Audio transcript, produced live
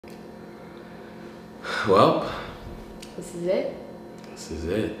Well, this is it. This is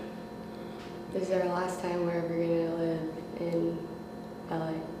it. This is our last time we're ever gonna live in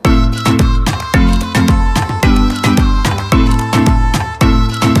LA.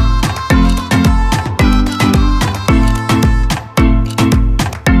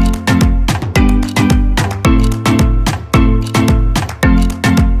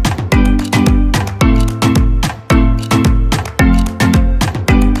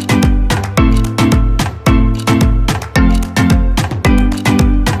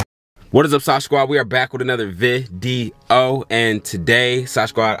 What is up, Sav Squad? We are back with another video, and today, Sav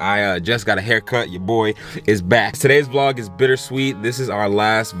Squad, I just got a haircut. Your boy is back. Today's vlog is bittersweet. This is our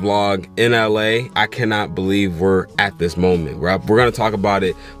last vlog in LA. I cannot believe we're at this moment. We're gonna talk about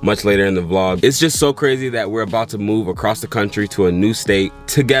it much later in the vlog. It's just so crazy that we're about to move across the country to a new state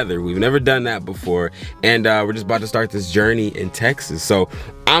together. We've never done that before, and we're just about to start this journey in Texas. So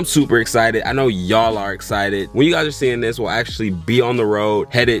I'm super excited. I know y'all are excited. When you guys are seeing this, we'll actually be on the road,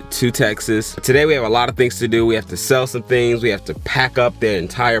 headed to Texas. Today we have a lot of things to do. We have to sell some things. We have to pack up the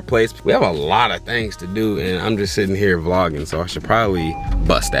entire place. We have a lot of things to do, and I'm just sitting here vlogging, so I should probably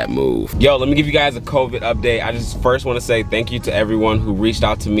bust that move. Yo, let me give you guys a COVID update. I just first want to say thank you to everyone who reached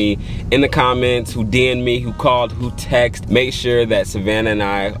out to me in the comments, who DM'd me, who called, who texted. Make sure that Savannah and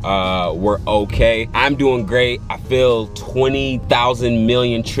I were okay. I'm doing great. I feel 20,000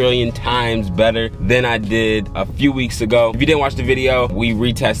 million trillion times better than I did a few weeks ago. If you didn't watch the video, we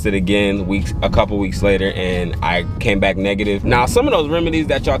retested again a couple weeks later, and I came back negative. Now, some of those remedies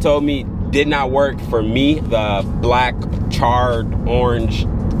that y'all told me did not work for me. The black charred orange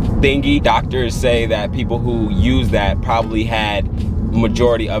thingy, doctors say that people who use that probably had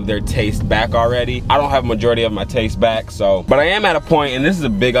majority of their taste back already. I don't have majority of my taste back, so, but I am at a point, and this is a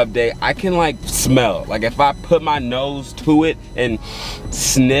big update, I can like smell. Like if I put my nose to it and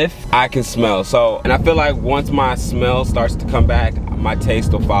sniff, I can smell. So, and I feel like once my smell starts to come back, my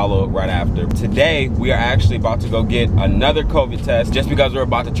taste will follow right after. Today, we are actually about to go get another COVID test just because we're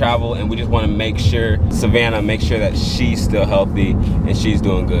about to travel, and we just want to make sure, Savannah, make sure that she's still healthy and she's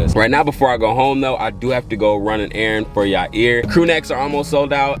doing good. Right now, before I go home though, I do have to go run an errand for Yair. Crew necks are almost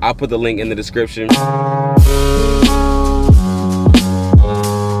sold out. I'll put the link in the description.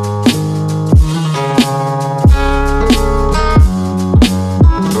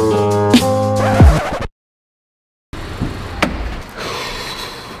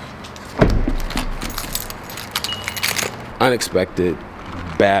 Unexpected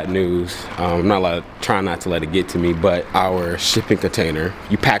bad news. I'm trying not to let it get to me, but our shipping container,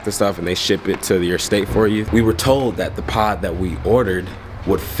 you pack the stuff and they ship it to your state for you. We were told that the pod that we ordered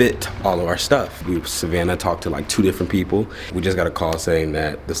would fit all of our stuff. Savannah talked to like 2 different people. We just got a call saying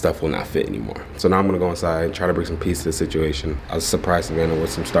that the stuff will not fit anymore. So now I'm gonna go inside and try to bring some peace to the situation. I'll surprise Savannah with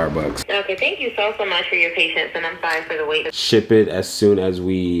some Starbucks. Okay, thank you so much for your patience, and I'm sorry for the wait. Ship it as soon as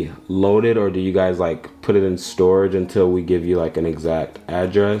we load it, or do you guys like put it in storage until we give you like an exact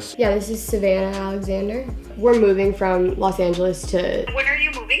address? Yeah, this is Savannah Alexander. We're moving from Los Angeles to... When are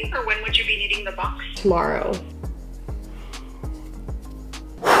you moving, or when would you be needing the box? Tomorrow.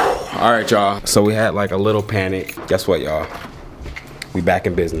 All right, y'all. So we had like a little panic. Guess what, y'all? We back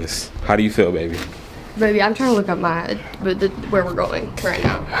in business. How do you feel, baby? Baby, I'm trying to look up where we're going right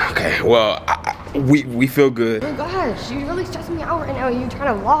now. Okay, well, we feel good. Oh my gosh, you're really stressing me out right now. You're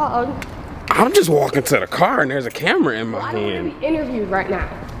trying to vlog. I'm just walking to the car and there's a camera in my I don't hand. want to be interviewed right now.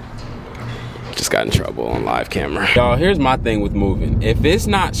 Just got in trouble on live camera. Y'all, here's my thing with moving. If it's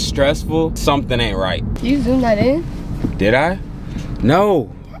not stressful, something ain't right. You zoomed that in? Did I?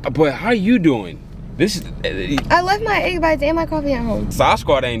 No. But how you doing? I left my egg bites and my coffee at home. Sav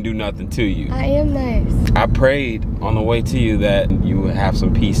Squad ain't do nothing to you. I am nice. I prayed on the way to you that you would have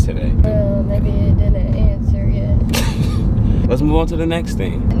some peace today. Well, maybe it didn't answer yet. Let's move on to the next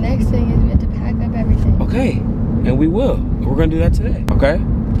thing. The next thing is we have to pack up everything. Okay, and we will. We're gonna do that today, okay?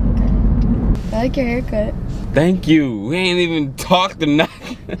 Okay. I like your haircut. Thank you. We ain't even talked enough.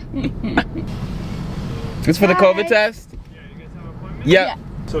 This for the COVID test? Yeah, you guys have an appointment? Yep. Yeah.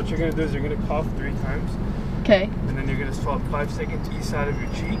 So what you're gonna do is you're gonna cough 3 times. Okay. And then you're gonna swallow 5 seconds each side of your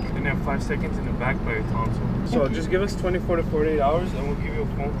cheek, and then 5 seconds in the back by your tonsil. So just give us 24 to 48 hours, and we'll give you a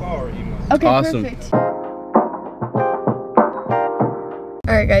phone call or email. Okay, awesome. Perfect.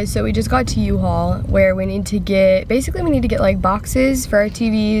 Alright guys, so we just got to U-Haul where we need to get, basically we need to get like boxes for our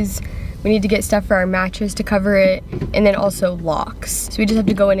TVs, we need to get stuff for our mattress to cover it, and then also locks. So we just have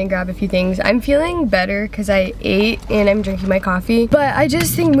to go in and grab a few things. I'm feeling better because I ate and I'm drinking my coffee, but I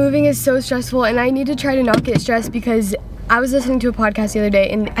just think moving is so stressful, and I need to try to not get stressed because I was listening to a podcast the other day,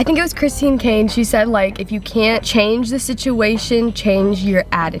 and I think it was Christine Kane. She said, like, if you can't change the situation, change your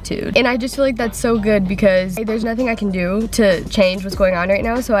attitude. And I just feel like that's so good because there's nothing I can do to change what's going on right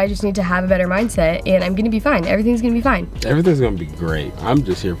now, so I just need to have a better mindset, and I'm gonna be fine. Everything's gonna be fine. Everything's gonna be great. I'm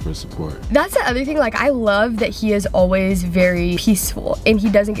just here for support. That's the other thing, like, I love that he is always very peaceful, and he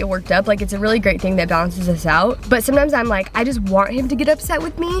doesn't get worked up. Like, it's a really great thing that balances us out. But sometimes I'm like, I just want him to get upset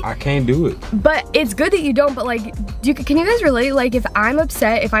with me. I can't do it. But it's good that you don't, but like, can you guys relate? Like, if I'm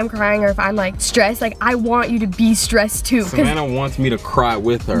upset, if I'm crying, or if I'm like stressed, like, I want you to be stressed too. Savannah wants me to cry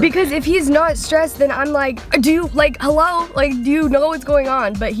with her. Because if he's not stressed, then I'm like, hello? Like, do you know what's going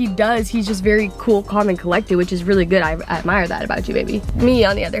on? But he does. He's just very cool, calm, and collected, which is really good. I admire that about you, baby. Me,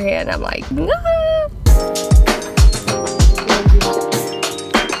 on the other hand, I'm like, nah.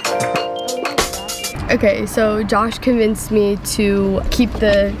 Okay, so Josh convinced me to keep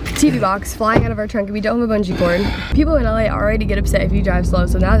the TV box flying out of our trunk, and we don't have a bungee cord. People in LA already get upset if you drive slow,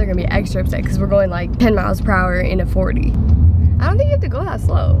 so now they're gonna be extra upset because we're going like 10 miles per hour in a 40. I don't think you have to go that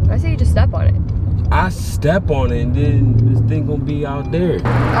slow. I say you just step on it. I step on it and then this thing gonna be out there.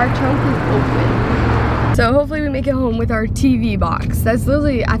 Our trunk is open. So hopefully we make it home with our TV box. That's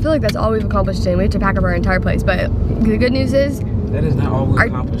literally, I feel like that's all we've accomplished today. We have to pack up our entire place, but the good news is, that is not all we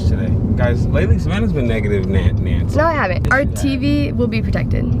accomplished today. Guys, lately Savannah's been negative Nancy. No, I haven't. Our TV will be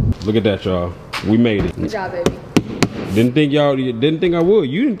protected. Look at that, y'all. We made it. Good job, baby. Didn't think I would.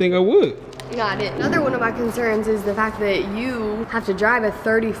 You didn't think I would. No, I didn't. Another one of my concerns is the fact that you have to drive a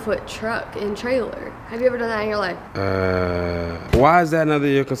 30-foot truck and trailer. Have you ever done that in your life? Why is that another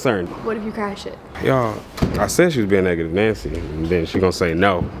your concern? What if you crash it? Y'all, I said she was being negative Nancy, and then she gonna say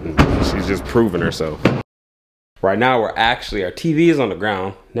no. She's just proving herself. Right now, our TV is on the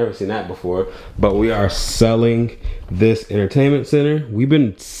ground. Never seen that before. But we are selling this entertainment center. We've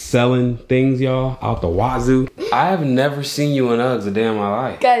been selling things, y'all, out the wazoo. I have never seen you in Uggs a day in my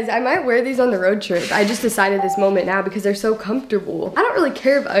life. Guys, I might wear these on the road trip. I just decided this moment now because they're so comfortable. I don't really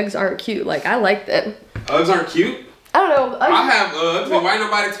care if Uggs aren't cute. Like, I like them. Uggs aren't cute? I don't know. Uggs, I have Uggs, and why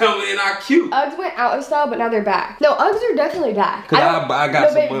nobody tell me they're not cute? Uggs went out of style, but now they're back. No, Uggs are definitely back. Cause I got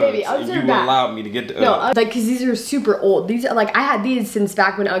some baby, Uggs, Uggs and you back. allowed me to get the Uggs. No, like, cause these are super old. These are like, I had these since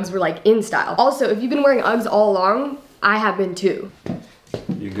back when Uggs were like in style. Also, if you've been wearing Uggs all along, I have been too.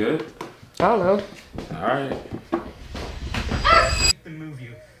 You good? I don't know. All right. To move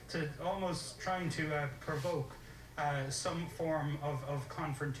you, to almost trying to provoke some form of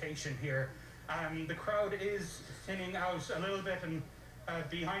confrontation here. The crowd is thinning out a little bit, and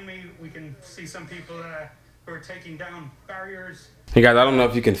behind me we can see some people who are taking down barriers. Hey guys, I don't know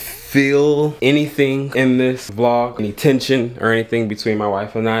if you can feel anything in this vlog, any tension or anything between my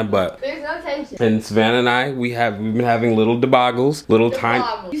wife and I, but there's no tension. And Savannah and I, we've been having little debagles,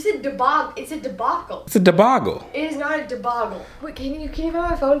 tiny. You said debacle. It's a debacle. It's a debacle. It is not a debacle. Wait, can you find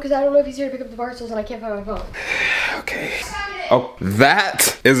my phone? Because I don't know if he's here to pick up the parcels and I can't find my phone. Okay. Oh,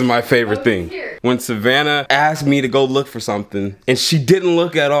 that is my favorite thing. When Savannah asked me to go look for something and she didn't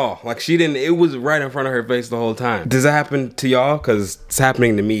look at all. Like she didn't, it was right in front of her face the whole time. Does that happen to y'all? Cause it's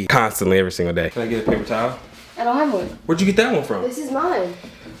happening to me constantly every single day. Can I get a paper towel? I don't have one. Where'd you get that one from? This is mine.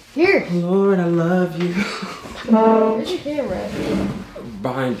 Here. Lord, I love you. Where's your camera?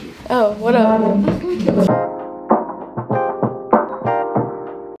 Behind you. Oh, what up?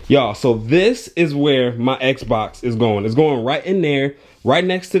 Y'all, so this is where my Xbox is going. It's going right in there, right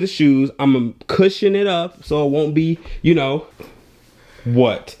next to the shoes. I'm gonna cushion it up so it won't be, you know,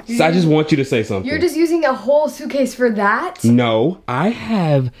 what? So I just want you to say something. You're just using a whole suitcase for that? No, I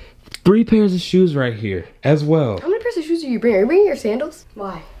have 3 pairs of shoes right here as well. How many pairs of shoes are you bringing? Are you bringing your sandals?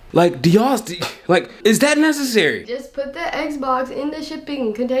 Why? Like, is that necessary? Just put the Xbox in the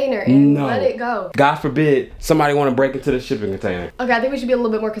shipping container and let it go. God forbid somebody want to break into the shipping container. Okay, I think we should be a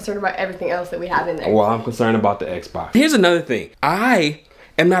little bit more concerned about everything else that we have in there. Well, I'm concerned about the Xbox. Here's another thing. I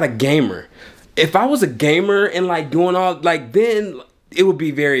am not a gamer. If I was a gamer and like doing all, like then it would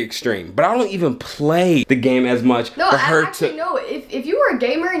be very extreme. But I don't even play the game as much no, for her actually, no. If you were a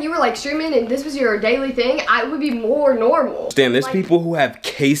gamer and you were like streaming and this was your daily thing, I would be more normal. Stan, there's people who have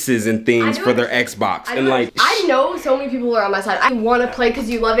cases and things for their Xbox. And like, I know so many people are on my side. I want to play because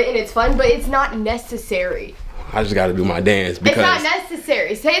you love it and it's fun, but it's not necessary. I just gotta do my dance because it's not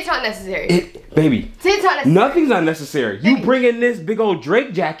necessary. Say it's not necessary. Baby. Say it's not necessary. Nothing's not necessary. Baby. You bringing this big old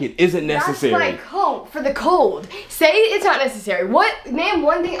Drake jacket isn't necessary. That's my coat for the cold. Say it's not necessary. Name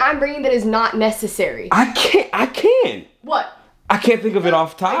one thing I'm bringing that is not necessary. I can. What? I can't think of it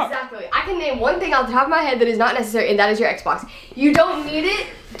off top. Exactly. I can name one thing off the top of my head that is not necessary, and that is your Xbox. You don't need it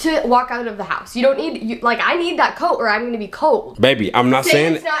to walk out of the house. You don't need, like, I need that coat or I'm gonna be cold. Baby, I'm not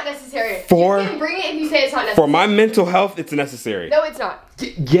saying it's not necessary. For, you can bring it if you say it's not necessary. For my mental health, it's necessary. No, it's not.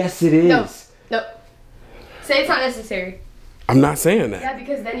 Yes, it is. No, no. Say it's not necessary. I'm not saying that. Yeah,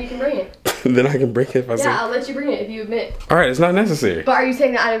 because then you can bring it. Then I can bring it if I say. Yeah, I'll let you bring it if you admit. All right, it's not necessary. But are you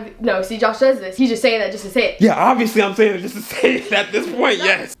saying that out of, no, see, Josh does this. He's just saying that just to say it. Yeah, obviously I'm saying it just to say it at this point,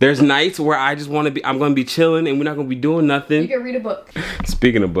 yes. There's nights where I just want to be, I'm going to be chilling and we're not going to be doing nothing. You can read a book.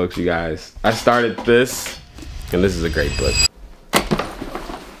 Speaking of books, you guys, I started this, and this is a great book.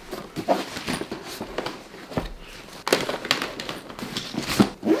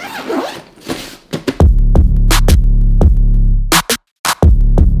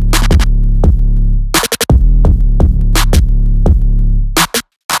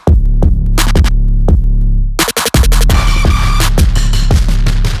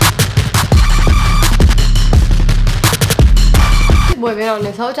 Boy, been on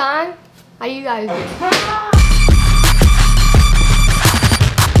this whole time? How you guys doing?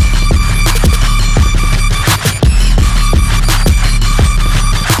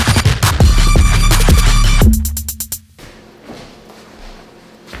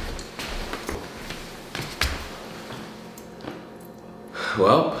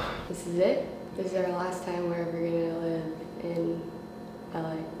 Well, This is it. This is our last time we're ever gonna live in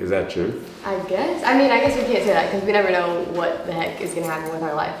LA. is that true? I guess. I mean, I guess we can't say that because we never know what the heck is gonna happen with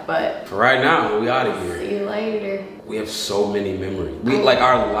our life, but For right now, we out of here. see you later. We have so many memories. Like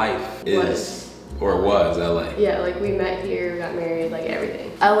our life is, or was LA. Yeah, like we met here, we got married, like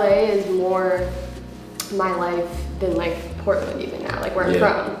everything. LA is more my life than like Portland even now, like where I'm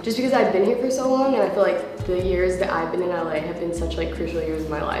from. Just because I've been here for so long and I feel like the years that I've been in LA have been such like crucial years of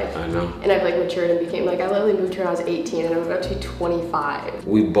my life. I know. And I've like matured and became like, I literally moved here when I was 18 and I moved up to 25.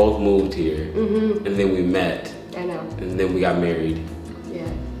 We both moved here, and then we met, I know. and then we got married, Yeah.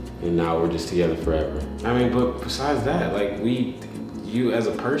 and now we're just together forever. I mean, but besides that, like you as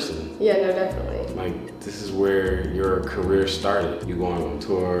a person, Yeah, no, definitely. like this is where your career started. You going on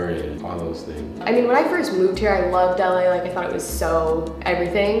tour and all those things. I mean, when I first moved here, I loved LA, like I thought it was so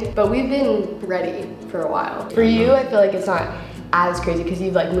everything, but we've been ready for a while. For you, I feel like it's not as crazy because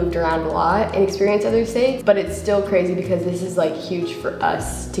you've like moved around a lot and experienced other states, but it's still crazy because this is like huge for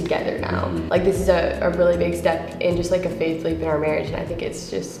us together now. Like this is a really big step in just like a faith leap in our marriage, and I think it's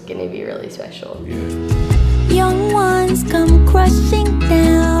just gonna be really special. Yeah. Young ones come crushing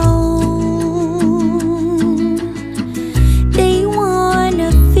down. They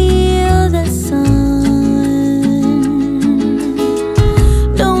wanna feel the sun.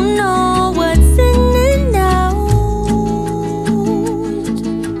 Don't know what's in and out.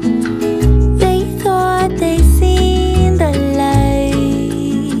 They thought they seen the light.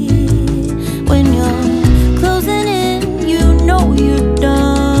 When you're closing in, you know you're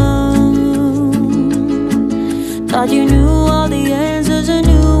done. Thought you knew all the answers and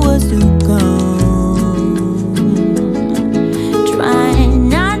knew what's to come. Trying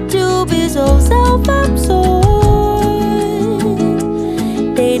not to be so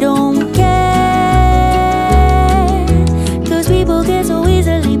self-absorbed. They don't care, 'cause people get so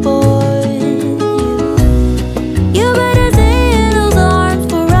easily bored. You better stay in those arms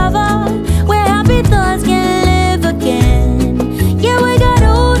forever, where happy thoughts can live again. Yeah, we got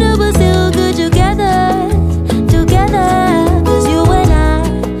older but still good together.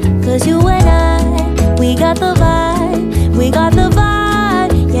 Cause you and I, we got the vibe, we got the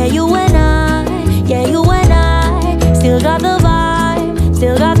vibe. Yeah, you and I, still got the vibe,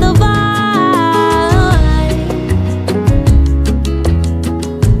 still got the vibe.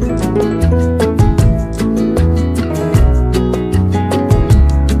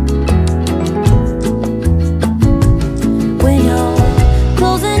 When you're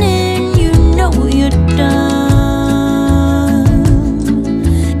closing in, you know you're done.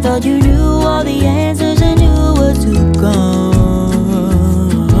 Thought you knew all the answers and knew what to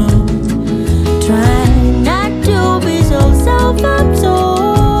come. Try not to be so self-absorbed.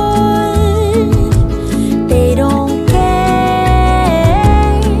 They don't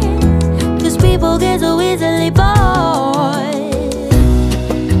care, 'cause people get so easily bored.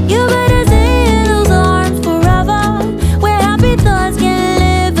 You better stay in those arms forever, where happy thoughts can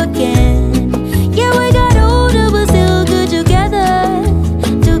live again. Yeah, we got older but still good together.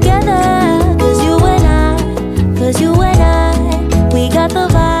 Cause you and I, we got the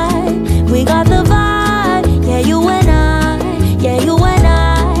vibe, we got the vibe. Yeah, you and I,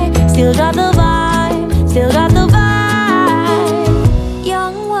 still got the vibe.